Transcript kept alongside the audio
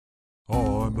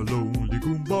I'm a lonely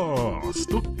Goomba,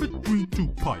 stuck between two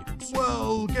pipes.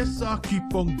 Well, guess I'll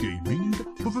keep on gaming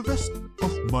for the rest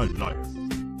of my life.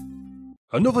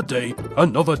 Another day,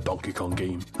 another Donkey Kong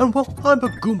game. And well, I'm a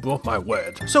Goomba of my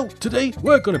word. So today,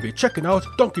 we're going to be checking out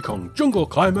Donkey Kong Jungle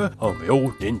Climber on the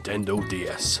old Nintendo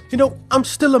DS. You know, I'm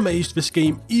still amazed this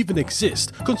game even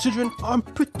exists, considering I'm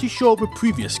pretty sure the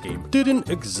previous game didn't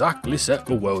exactly set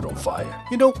the world on fire.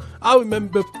 You know, I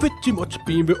remember pretty much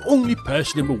being the only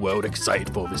person in the world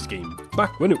excited for this game,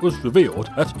 back when it was revealed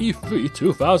at E3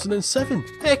 2007.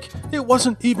 Heck, it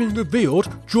wasn't even revealed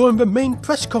during the main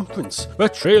press conference. The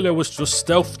trailer was just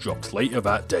stealth dropped later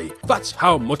that day. That's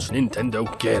how much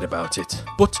Nintendo cared about it.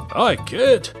 But I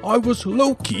cared. I was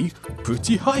low-key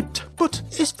pretty hyped. But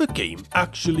is the game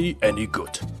actually any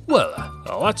good? Well,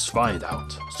 let's find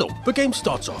out. So, the game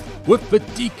starts off with the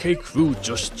DK crew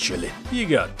just chilling. You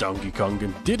got Donkey Kong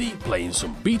and Diddy playing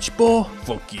some beach ball,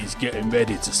 Funky's getting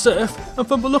ready to surf, and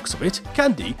from the looks of it,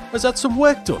 Candy has had some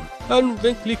work done. And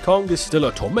Wrinkly Kong is still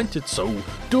a tormented soul,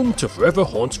 doomed to forever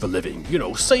haunt the living. You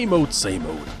know, same old, same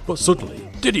old. But suddenly,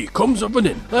 Diddy comes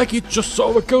running like he just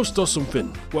saw a ghost or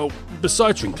something. Well,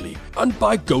 besides Wrinkly. And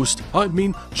by ghost, I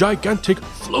mean gigantic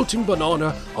floating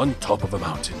banana on top of a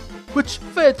mountain. Which,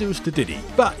 fair dues to Diddy,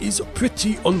 that is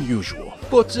pretty unusual.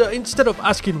 But instead of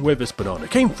asking where this banana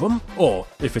came from, or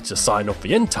if it's a sign of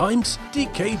the end times,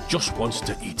 DK just wants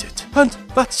to eat it. And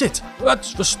that's it.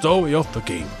 That's the story of the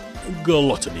game.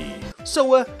 Gluttony.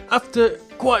 So, after,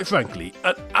 quite frankly,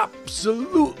 an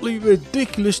absolutely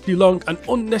ridiculously long and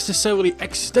unnecessarily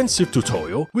extensive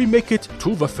tutorial, we make it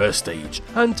to the first stage.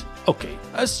 And, okay,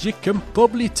 as you can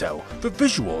probably tell, the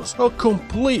visuals are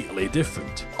completely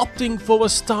different, opting for a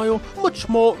style much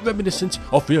more reminiscent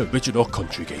of the original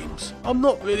country games. I'm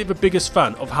not really the biggest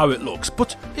fan of how it looks,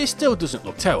 but it still doesn't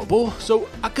look terrible, so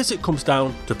I guess it comes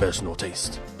down to personal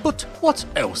taste. But what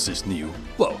else is new?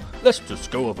 Well, let's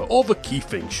just go over all the key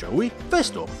things, shall we?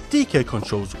 First up, DK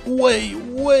controls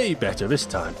way better this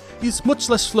time. He's much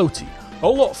less floaty, a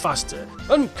lot faster,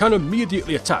 and can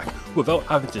immediately attack without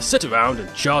having to sit around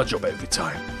and charge up every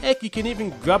time. Heck, he can even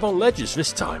grab on ledges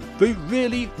this time. They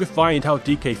really refined how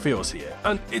DK feels here,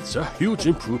 and it's a huge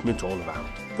improvement all around.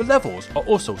 The levels are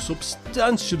also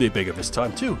substantially bigger this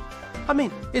time too. I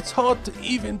mean, it's hard to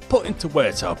even put into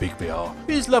words how big they are.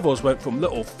 These levels went from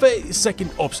little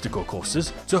 30-second obstacle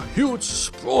courses to huge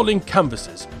sprawling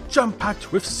canvases,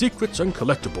 jam-packed with secrets and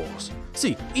collectibles.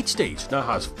 See, each stage now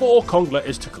has 4 Kong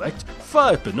letters to collect,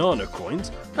 5 banana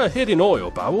coins, a hidden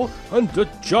oil barrel, and a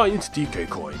giant DK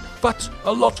coin. That's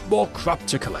a lot more crap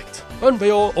to collect. And they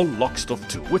all unlock stuff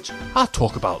too, which I'll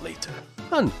talk about later.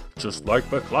 And just like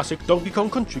the classic Donkey Kong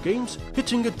Country games,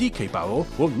 hitting a DK barrel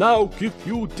will now give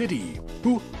you Diddy,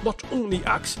 who not only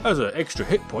acts as an extra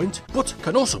hit point, but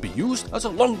can also be used as a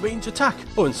long-range attack,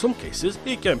 or in some cases,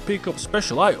 he can pick up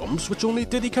special items which only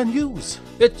Diddy can use.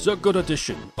 It's a good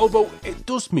addition, although it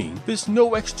does mean there's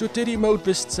no extra Diddy mode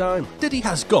this time. Diddy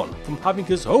has gone from having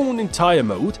his own entire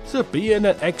mode to being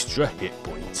an extra hit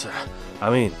point. I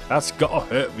mean, that's gotta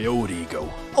hurt the old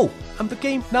ego. Oh, and the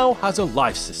game now has a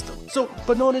life system. So,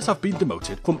 bananas have been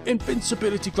demoted from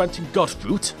invincibility granting god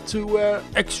fruit to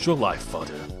extra life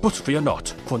fodder. But fear not,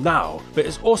 for now, there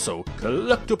is also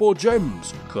collectible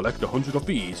gems. Collect 100 of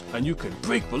these, and you can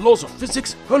break the laws of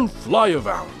physics and fly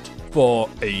around for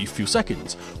a few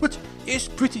seconds, which is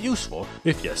pretty useful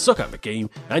if you suck at the game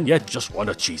and you just want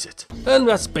to cheese it. And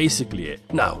that's basically it.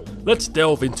 Now, let's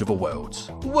delve into the worlds.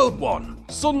 World 1,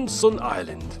 Sun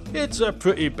Island. It's a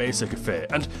pretty basic affair,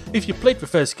 and if you played the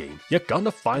first game, you're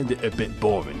gonna find it a bit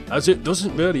boring, as it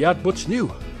doesn't really add much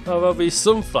new. Although these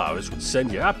sunflowers would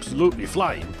send you absolutely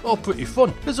flying, or pretty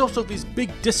fun. There's also these big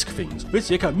disc things, which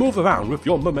you can move around with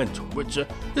your momentum, which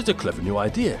is a clever new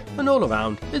idea. And all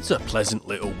around, it's a pleasant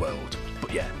little world.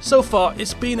 But yeah, so far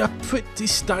it's been a pretty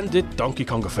standard Donkey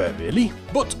Kong affair really,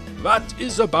 but that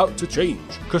is about to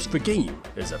change, because the game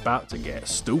is about to get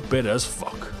stupid as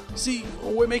fuck. See,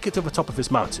 we make it to the top of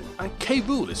this mountain, and K.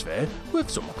 Rool is there with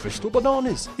some crystal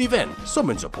bananas. He then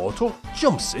summons a portal,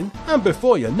 jumps in, and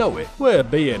before you know it, we're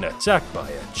being attacked by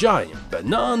a giant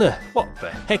banana. What the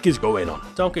heck is going on?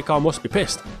 Donkey Kong must be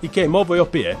pissed. He came all the way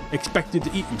up here, expecting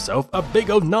to eat himself a big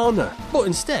old nana, but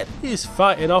instead, he's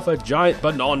fighting off a giant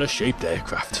banana-shaped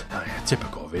aircraft.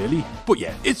 Typical really. But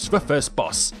yeah, it's the first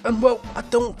boss, and well, I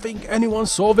don't think anyone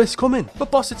saw this coming. The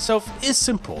boss itself is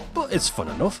simple, but it's fun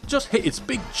enough. Just hit its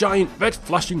big giant red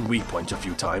flashing Wii point a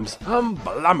few times, and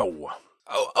blammo.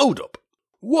 Oh, hold up.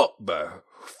 What the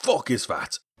fuck is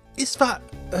that? Is that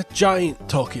a giant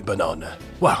talking banana?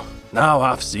 Well, now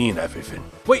I've seen everything.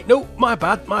 Wait, no, my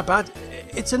bad.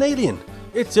 It's an alien.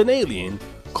 It's an alien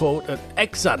called an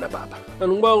Exanabab.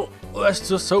 And well, let's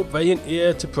just hope they ain't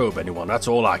here to probe anyone, that's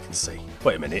all I can say.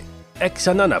 Wait a minute,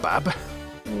 Exanabab?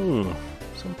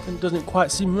 Something doesn't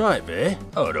quite seem right there.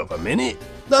 Hold up a minute.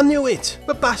 I knew it!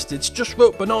 The bastards just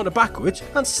wrote banana backwards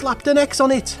and slapped an X on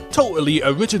it. Totally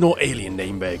original alien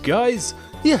name there, guys.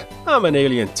 Yeah, I'm an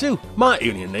alien too. My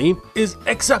alien name is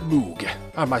Examoog,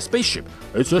 and my spaceship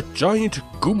is a giant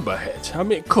Goomba head. I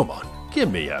mean, come on,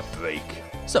 give me a break.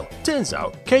 So, turns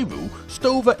out, Keru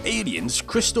stole the aliens'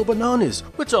 crystal bananas,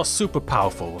 which are super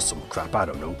powerful or some crap, I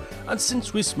don't know. And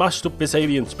since we smashed up this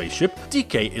alien spaceship,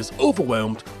 DK is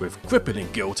overwhelmed with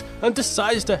crippling guilt and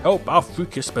decides to help our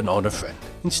freakish banana friend.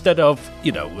 Instead of,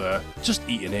 just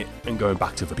eating it and going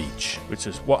back to the beach, which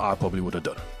is what I probably would have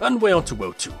done. And we're on to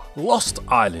World 2, Lost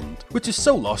Island, which is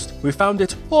so lost we found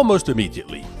it almost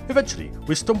immediately. Eventually,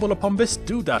 we stumble upon this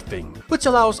doodad thing, which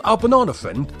allows our banana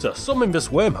friend to summon this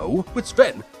wormhole, which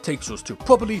then takes us to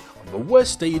probably the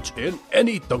worst stage in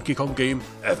any Donkey Kong game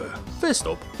ever. First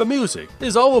up, the music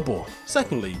is horrible.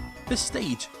 Secondly, this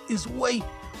stage is way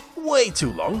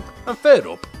too long. And third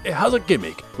up, it has a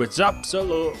gimmick which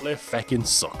absolutely feckin'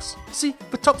 sucks. See,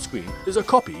 the top screen is a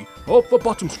copy of the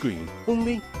bottom screen,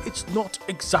 only it's not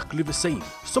exactly the same.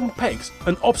 Some pegs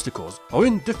and obstacles are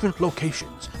in different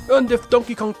locations, and if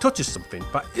Donkey Kong touches something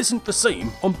that isn't the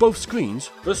same on both screens,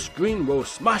 the screen will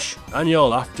smash and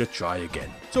you'll have to try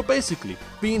again. So basically,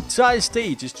 the entire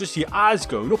stage is just your eyes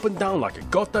going up and down like a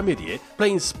goddamn idiot,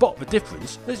 playing spot the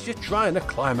difference as you're trying to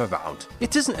climb around.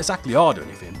 It isn't exactly hard or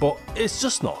anything, but it's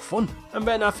just not fun. And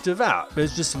then after that,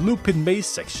 there's this looping maze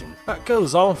section that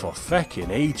goes on for feckin'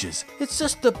 ages. It's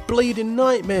just a bleeding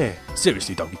nightmare.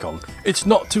 Seriously, Donkey Kong, it's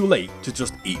not too late to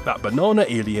just eat that banana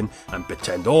alien and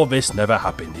pretend all this never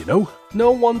happened, you know?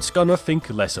 No one's gonna think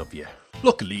less of you.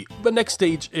 Luckily, the next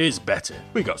stage is better.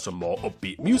 We got some more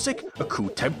upbeat music, a cool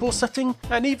tempo setting,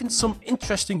 and even some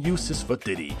interesting uses for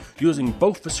Diddy, using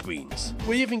both the screens.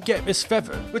 We even get this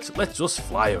feather, which lets us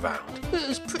fly around. It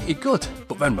is pretty good.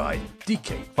 But then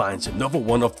DK finds another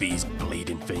one of these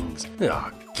bleeding things.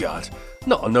 Oh god,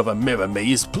 not another mirror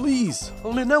maze, please.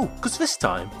 Only no, because this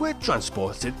time we're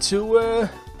transported to,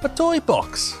 a toy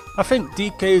box. I think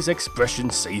DK's expression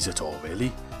says it all,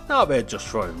 really. Now they're just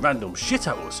throwing random shit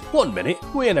at us. One minute,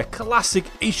 we're in a classic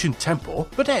Asian temple,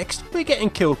 but next, we're getting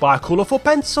killed by colourful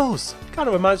pencils.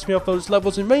 Kinda reminds me of those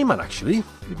levels in Rayman actually,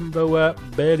 even though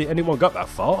barely anyone got that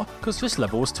far, because this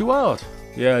level was too hard.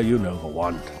 Yeah, you know the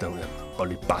one, don't you?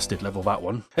 Bloody bastard level, that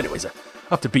one. Anyways,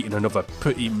 after beating another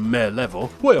pretty meh level,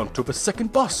 we're on to the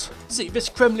second boss. See, this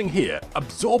Kremling here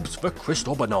absorbs the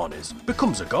crystal bananas,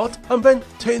 becomes a god, and then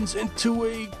turns into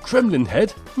a Kremlin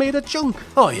head made of junk.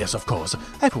 Oh yes, of course,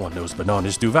 everyone knows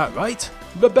bananas do that, right?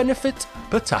 The benefit,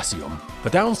 potassium. The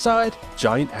downside,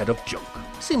 giant head of junk.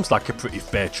 Seems like a pretty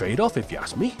fair trade-off if you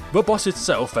ask me. The boss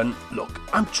itself, and look,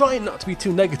 I'm trying not to be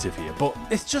too negative here, but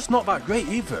it's just not that great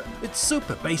either. It's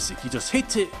super basic, you just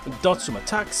hit it and dodge some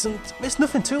attacks and there's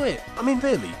nothing to it. I mean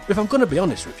really, if I'm gonna be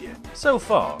honest with you. So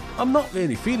far, I'm not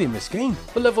really feeling this game.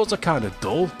 The levels are kinda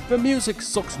dull, the music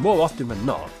sucks more often than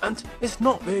not, and it's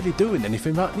not really doing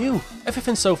anything that new.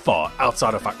 Everything so far,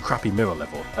 outside of that crappy mirror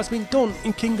level, has been done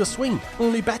in King of Swing,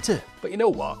 only better. But you know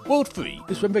what? World 3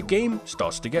 is when the game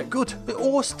starts to get good. It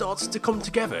all starts to come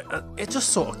together and it just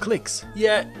sort of clicks.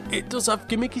 Yeah, it does have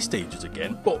gimmicky stages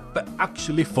again, but they're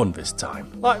actually fun this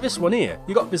time. Like this one here,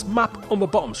 you got this map on the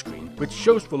bottom screen, which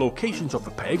shows the locations of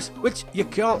the pegs, which you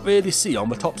can't really see on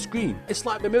the top screen. It's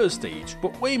like the mirror stage,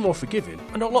 but way more forgiving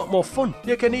and a lot more fun.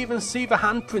 You can even see the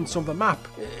handprints on the map.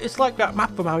 It's like that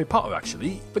map from Harry Potter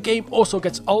actually. The game also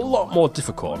gets a lot more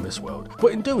difficult on this world,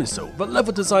 but in doing so, the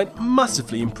level design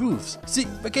massively improves. See,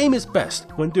 the game is best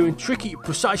when doing tricky,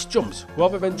 precise jumps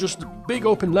rather than just big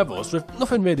open levels with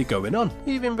nothing really going on.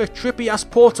 Even the trippy ass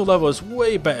portal level is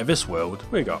way better this world.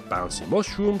 We got bouncy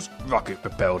mushrooms, rocket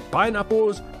propelled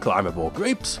pineapples, climbable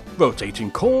grapes,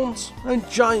 rotating corns, and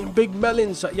giant big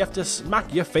melons that you have to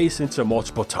smack your face into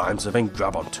multiple times and then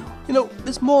grab onto. You know,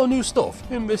 there's more new stuff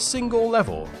in this single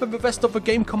level than the rest of the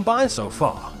game combined so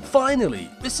far. Finally,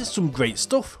 this is some great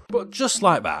stuff. But just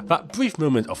like that brief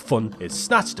moment of fun is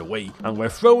snatched away and we're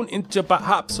thrown into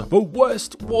perhaps the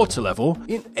worst water level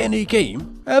in any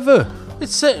game ever.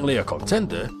 It's certainly a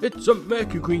contender. It's a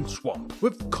murky green swamp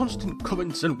with constant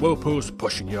currents and whirlpools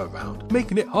pushing you around,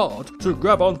 making it hard to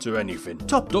grab onto anything,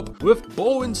 topped up with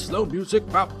boring slow music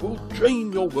that will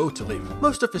drain your will to live.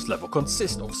 Most of this level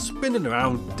consists of spinning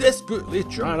around, desperately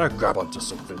trying to grab onto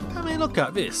something. I mean, look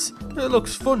at this. It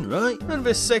looks fun, right? And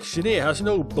this section here has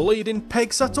no bleeding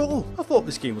pegs at all. I thought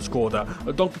this game was called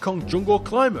a Donkey Kong Jungle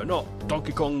Climber, not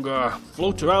Donkey Kong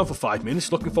float around for 5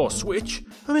 minutes looking for a switch.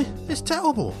 I mean, it's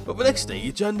terrible. But the next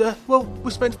stage, and well,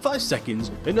 we spend 5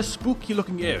 seconds in a spooky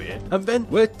looking area, and then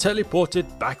we're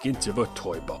teleported back into the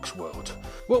toy box world.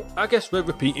 Well, I guess we're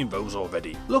repeating those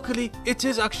already. Luckily, it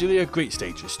is actually a great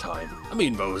stage this time. I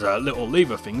mean, those little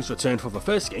lever things returned from the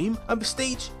first game, and the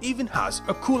stage even has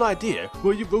a cool idea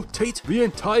where you rotate the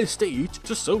entire stage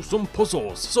to solve some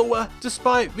puzzles. So,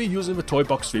 despite reusing the toy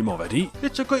box theme already,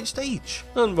 it's a great stage.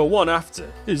 And the one after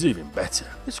is even better.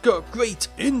 It's got great,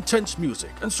 intense music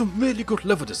and some really good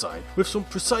level design with some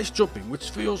precise jumping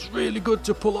which feels really good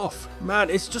to pull off. Man,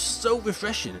 it's just so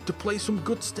refreshing to play some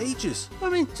good stages. I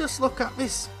mean, just look at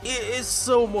this. It is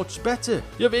so much better.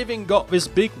 You've even got this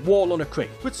big wall on a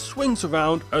crate which swings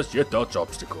around as you dodge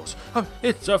obstacles.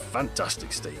 It's a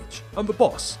fantastic stage. And the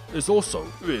boss is also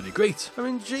really great. I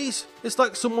mean, geez, it's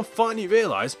like someone finally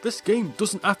realised this game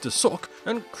doesn't have to suck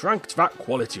and cranked that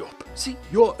quality up. See,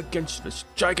 you're against this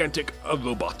gigantic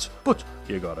robot, but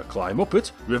you gotta climb up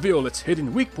it, reveal its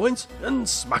hidden weak points, and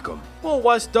smack them, all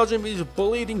whilst dodging these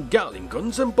bleeding Gatling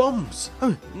guns and bombs.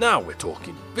 Now we're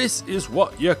talking. This is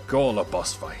what you call a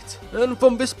boss fight. And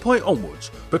from this point onwards,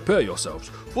 prepare yourselves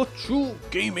for true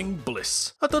gaming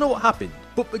bliss. I don't know what happened,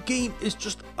 but the game is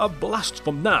just a blast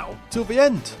from now till the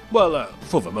end. Well,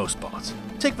 for the most part.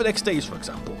 Take the next stage for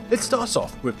example. It starts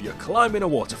off with you climbing a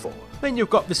waterfall. Then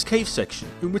you've got this cave section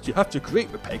in which you have to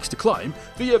create the pegs to climb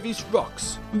via these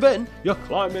rocks. Then you're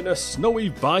climbing a snowy,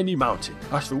 viney mountain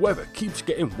as the weather keeps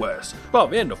getting worse. By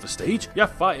the end of the stage, you're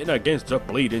fighting against a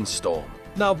bleeding storm.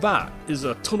 Now that is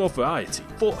a ton of variety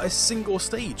for a single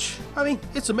stage. I mean,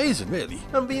 it's amazing really,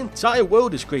 and the entire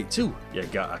world is great too. You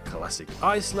got a classic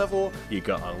ice level, you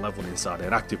got a level inside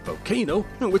an active volcano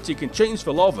in which you can change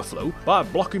the lava flow by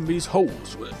blocking these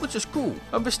holes, which is cool.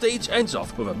 And the stage ends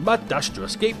off with a mad dash to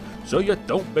escape so you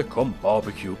don't become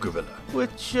barbecue gorilla.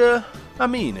 Which, I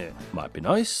mean, it might be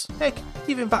nice. Heck,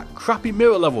 even that crappy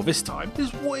mirror level this time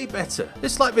is way better.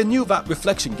 It's like they knew that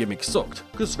reflection gimmick sucked,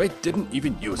 because they didn't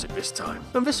even use it this time.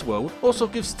 And this world also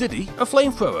gives Diddy a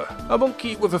flamethrower. A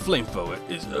monkey with a flamethrower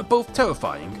is both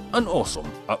terrifying and awesome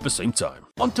at the same time.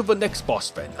 On to the next boss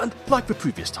then, and like the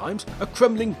previous times, a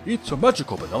Kremling eats a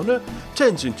magical banana,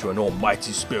 turns into an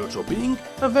almighty spiritual being,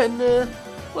 and then,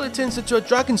 well, it turns into a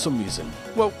dragon some reason.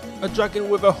 Well, a dragon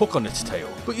with a hook on its tail.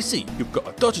 But you see, you've got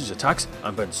to dodge his attacks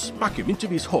and then smack him into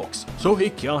these hooks so he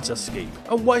can't escape.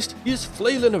 And whilst he's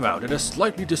flailing around in a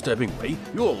slightly disturbing way,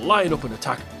 you'll line up an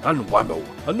attack and whammo,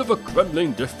 another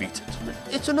Kremling defeated.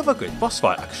 It's another great boss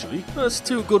fight actually. There's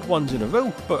 2 good ones in a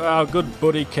row, but our good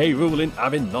buddy K. Roolin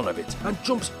having none of it and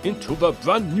jumps into the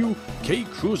brand new K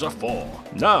Cruiser 4.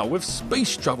 Now with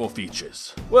space travel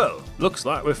features. Well, looks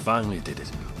like we finally did it.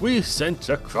 We sent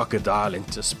a crocodile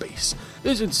into space.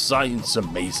 Isn't science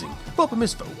amazing? Problem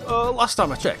is though, last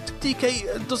time I checked,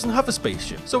 DK doesn't have a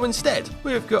spaceship, so instead,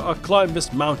 we've got to climb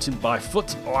this mountain by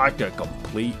foot like a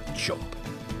complete chump.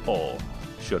 Or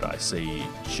should I say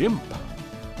chimp?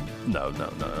 No,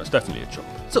 it's definitely a chump.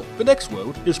 So, the next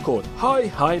world is called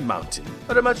High Mountain.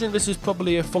 I'd imagine this is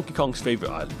probably a Funky Kong's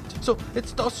favourite island. So, it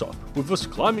starts off with us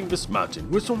climbing this mountain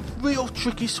with some real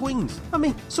tricky swings. I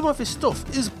mean, some of this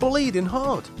stuff is bleeding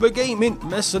hard. The game ain't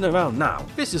messing around now.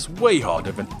 This is way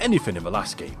harder than anything in the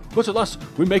last game. But alas,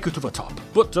 we make it to the top.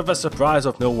 But to the surprise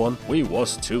of no one, we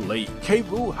was too late.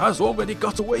 K-Rool has already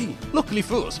got away. Luckily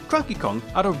for us, Cranky Kong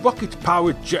had a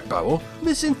rocket-powered jet barrel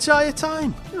this entire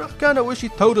time. I kinda wish he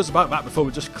told us about that before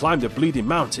we just climbed a bleeding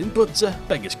mountain, but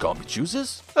beggars can't be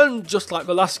choosers. And just like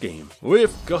the last game,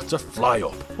 we've got to fly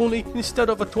up. Only instead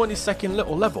of a 20-second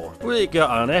little level, we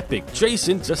got an epic chase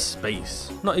into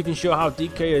space. Not even sure how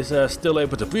DK is still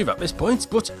able to breathe at this point,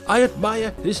 but I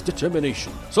admire his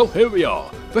determination. So here we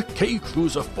are, the K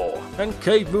Cruiser 4. And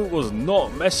K-Rool was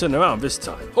not messing around this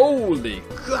time. Holy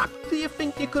crap! Do you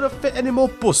think you could have fit any more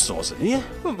buzzsaws in here?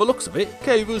 From the looks of it,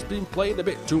 K-Rool's been playing a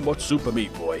bit too much Super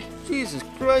Meat Boy. Jesus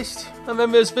Christ. And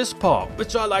then there's this part,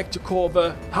 which I like to call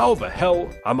the How the hell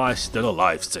am I still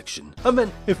alive section. And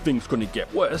then, if things couldn't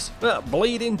get worse, that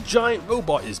bleeding giant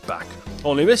robot is back.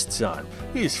 Only this time,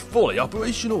 he's fully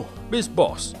operational. This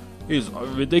boss is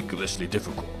ridiculously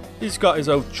difficult. He's got his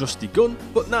own trusty gun,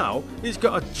 but now he's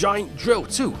got a giant drill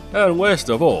too. And worst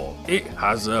of all, it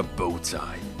has a bow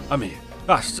tie. I mean,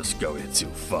 that's just going too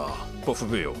far. But for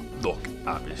real, look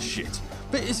at this shit.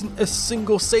 There isn't a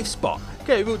single safe spot.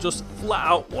 K-Rool just flat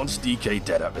out wants DK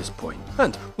dead at this point.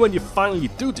 And when you finally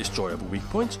do destroy other weak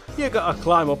points, you gotta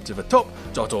climb up to the top,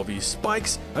 dodge all these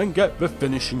spikes, and get the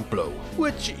finishing blow.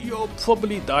 Which you'll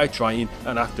probably die trying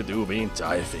and have to do the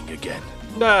entire thing again.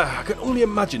 I can only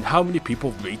imagine how many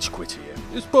people rage quit here.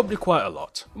 It's probably quite a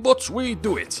lot. But we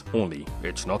do it. Only,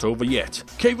 it's not over yet.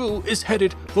 K. Rool is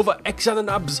headed for the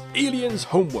Xananab's aliens'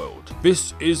 homeworld.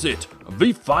 This is it.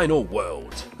 The final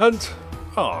world. And,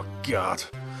 oh god.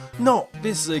 Not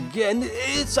this again,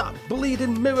 it's that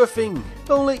bleeding mirror thing.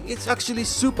 Only it's actually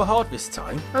super hard this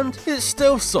time, and it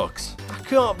still sucks. I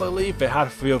can't believe they had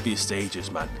 3 of these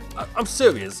stages, man. I'm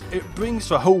serious, it brings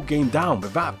the whole game down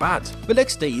with that bad. The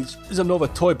next stage is another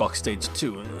toy box stage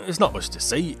too. It's not much to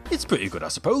say, it's pretty good I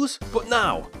suppose. But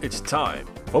now, it's time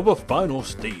for the final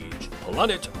stage,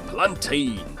 Planet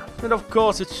Plantain. And of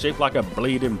course it's shaped like a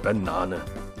bleeding banana.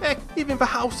 Heck, even the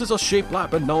houses are shaped like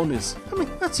bananas. I mean,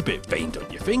 that's a bit vain,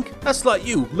 don't you think? That's like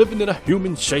you living in a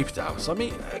human-shaped house. I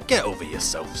mean, get over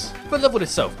yourselves. The level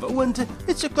itself, though, and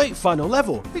it's a great final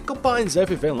level. It combines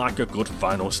everything like a good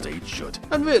final stage should.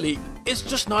 And really, it's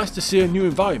just nice to see a new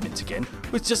environment again,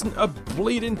 which isn't a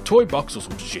bleeding toy box or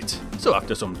some shit. So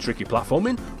after some tricky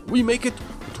platforming, we make it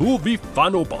to the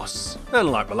final boss. And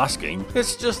like the last game,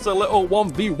 it's just a little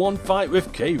 1v1 fight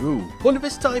with K. Rool. Only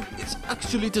this time, it's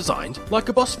actually designed like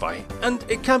a boss fight, and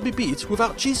it can be beat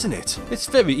without cheesing it. It's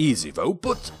very easy though,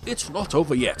 but it's not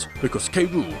over yet, because K.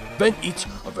 Rool then eats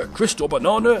a crystal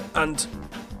banana and...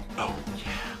 oh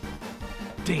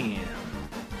yeah.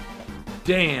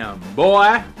 Damn,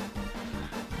 boy.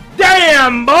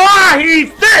 Damn, boy,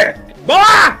 he's thick!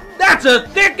 Boy! That's a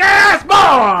thick-ass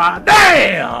boy!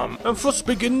 Damn! And thus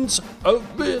begins a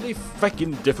really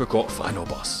fucking difficult final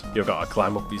boss. You've got to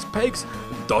climb up these pegs,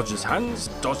 dodge his hands,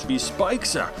 dodge these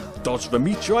spikes, dodge the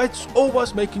meteorites,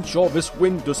 always making sure this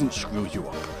wind doesn't screw you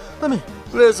up. I mean,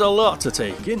 there's a lot to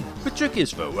take in. The trick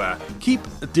is though, keep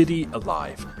Diddy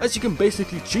alive, as you can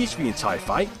basically cheese the entire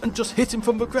fight and just hit him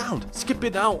from the ground,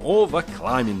 skipping out all the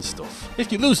climbing stuff.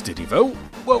 If you lose Diddy though,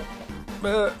 well,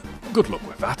 good luck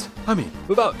with that. I mean,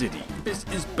 without Diddy, this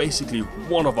is basically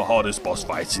one of the hardest boss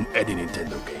fights in any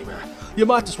Nintendo game. You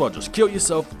might as well just kill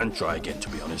yourself and try again, to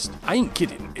be honest. I ain't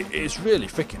kidding, it is really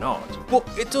freaking hard. But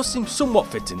it does seem somewhat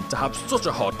fitting to have such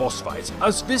a hard boss fight,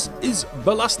 as this is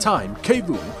the last time K.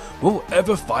 Rool will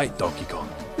ever fight Donkey Kong.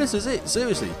 This is it,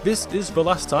 seriously, this is the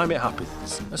last time it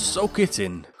happens. Soak it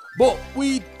in. But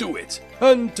we do it.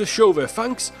 And to show their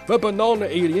thanks, the banana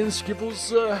aliens give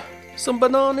us, some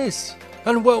bananas.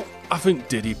 And well, I think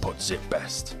Diddy puts it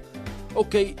best.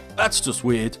 Okay, that's just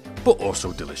weird, but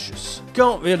also delicious.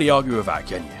 Can't really argue with that,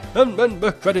 can you? And then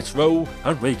the credits roll,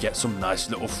 and we get some nice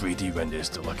little 3D renders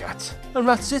to look at. And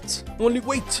that's it. Only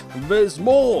wait, there's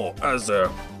more, as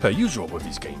per usual with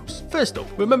these games. First up,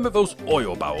 remember those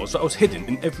oil barrels that was hidden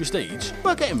in every stage?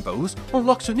 Well, getting those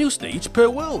unlocks a new stage per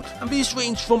world, and these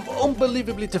range from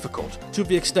unbelievably difficult, to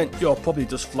the extent you'll probably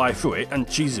just fly through it and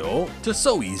cheese it all, to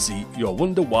so easy you'll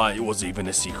wonder why it was even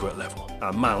a secret level.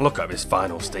 And man, look at this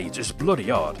final stage, it's bloody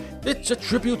hard. It's a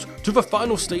tribute to the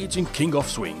final stage in King of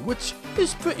Swing, which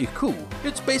is pretty cool.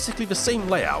 It's basically the same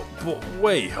layout, but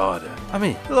way harder. I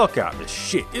mean, look at this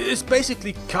shit. It's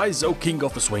basically Kaizo King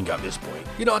of the Swing at this point.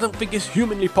 You know, I don't think it's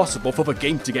humanly possible for the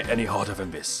game to get any harder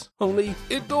than this. Only,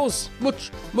 it does.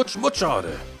 Much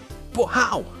harder. But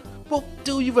how? Well,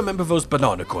 do you remember those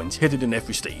banana coins hidden in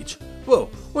every stage? Well,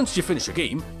 once you finish a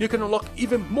game, you can unlock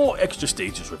even more extra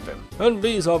stages with them. And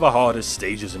these are the hardest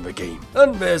stages in the game.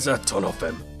 And there's a ton of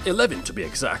them. 11 to be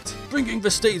exact, bringing the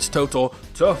stage total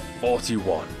to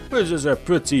 41, which is a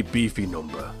pretty beefy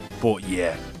number. But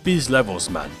yeah, these levels,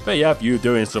 man, they have you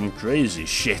doing some crazy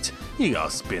shit. You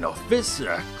gotta spin off this,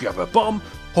 grab a bomb,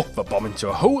 hook the bomb into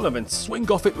a hole and then swing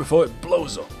off it before it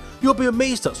blows up. You'll be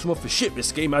amazed at some of the shit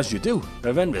this game has you do.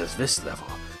 And then there's this level.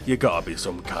 You gotta be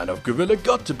some kind of gorilla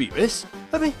god to beat this.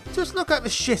 I mean, just look at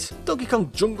this shit. Donkey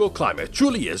Kong Jungle Climber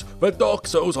truly is the Dark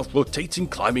Souls of rotating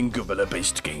climbing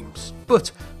gorilla-based games.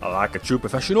 But, like a true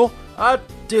professional, I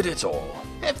did it all.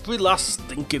 Every last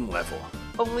stinking level.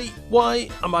 Only, why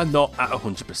am I not at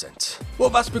 100%? Well,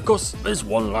 that's because there's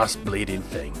one last bleeding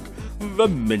thing. The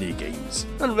mini-games.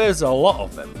 And there's a lot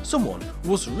of them. Someone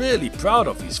was really proud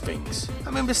of these things. I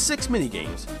mean, there's 6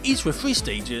 mini-games, each with 3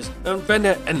 stages, and then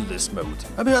an endless mode.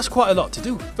 I mean, that's quite a lot to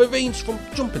do. They range from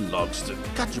jumping logs to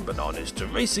catching bananas to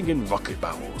racing in rocket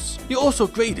barrels. You're also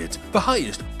graded, the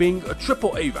highest being a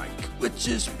AAA rank, which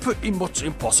is pretty much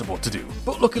impossible to do.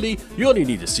 But luckily, you only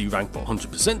need a C rank for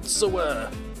 100%, so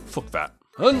fuck that.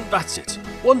 And that's it,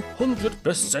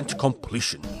 100%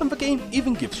 completion. And the game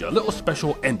even gives you a little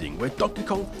special ending where Donkey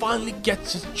Kong finally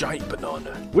gets his giant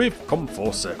banana. We've come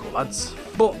full circle, lads.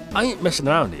 But I ain't messing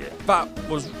around here. That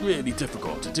was really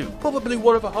difficult to do. Probably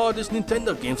one of the hardest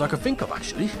Nintendo games I could think of,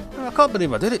 actually. I can't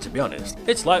believe I did it, to be honest.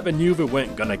 It's like they knew they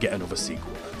weren't gonna get another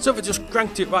sequel, so they just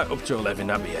cranked it right up to 11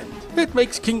 at the end. It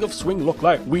makes King of Swing look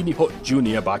like Weenie Hut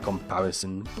Jr. by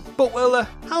comparison. But well,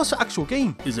 how's the actual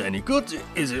game? Is it any good?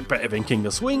 Is it better than King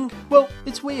of Swing? Well,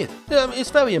 it's weird.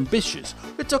 It's very ambitious.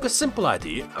 It took a simple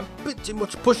idea and pretty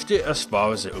much pushed it as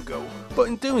far as it'll go. But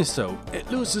in doing so, it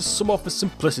loses some of the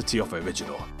simplicity of the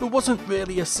original. There wasn't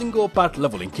really a single bad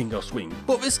level in King of Swing,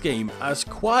 but this game has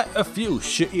quite a few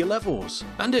shitty levels,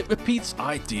 and it repeats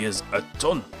ideas a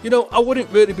ton. You know, I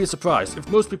wouldn't really be surprised if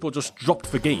most people just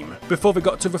dropped the game before they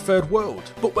got to the third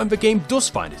world, but when the game does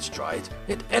find its stride,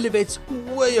 it elevates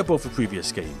way above the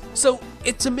previous game. So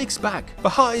it's a mixed bag. The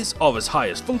highs are as high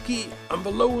as Funky, and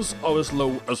the lows are as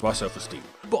low as my self-esteem.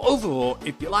 But overall,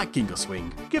 if you like King of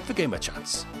Swing, give the game a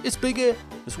chance. It's bigger,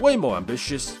 it's way more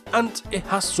ambitious, and it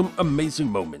has some amazing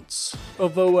moments.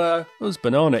 Although, those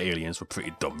banana aliens were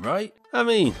pretty dumb, right? I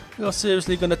mean, you're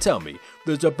seriously gonna tell me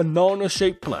there's a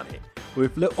banana-shaped planet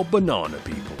with little banana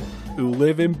people who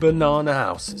live in banana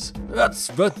houses? That's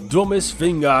the dumbest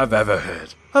thing I've ever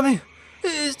heard. I mean,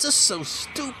 it's just so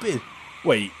stupid.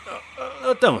 Wait,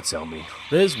 don't tell me.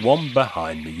 There's one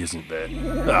behind me, isn't there?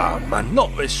 Ah, man,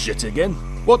 not this shit again.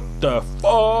 What the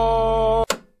fuck?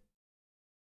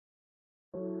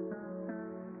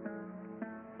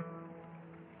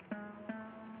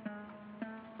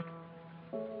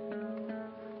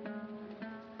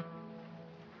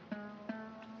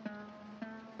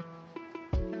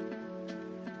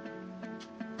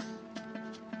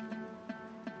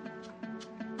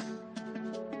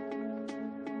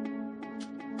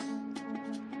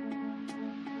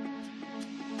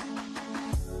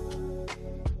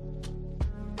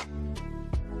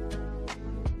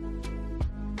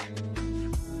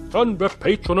 And the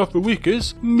patron of the week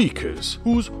is Meekers,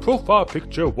 whose profile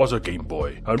picture was a Game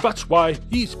Boy, and that's why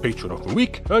he's patron of the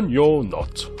week and you're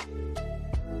not.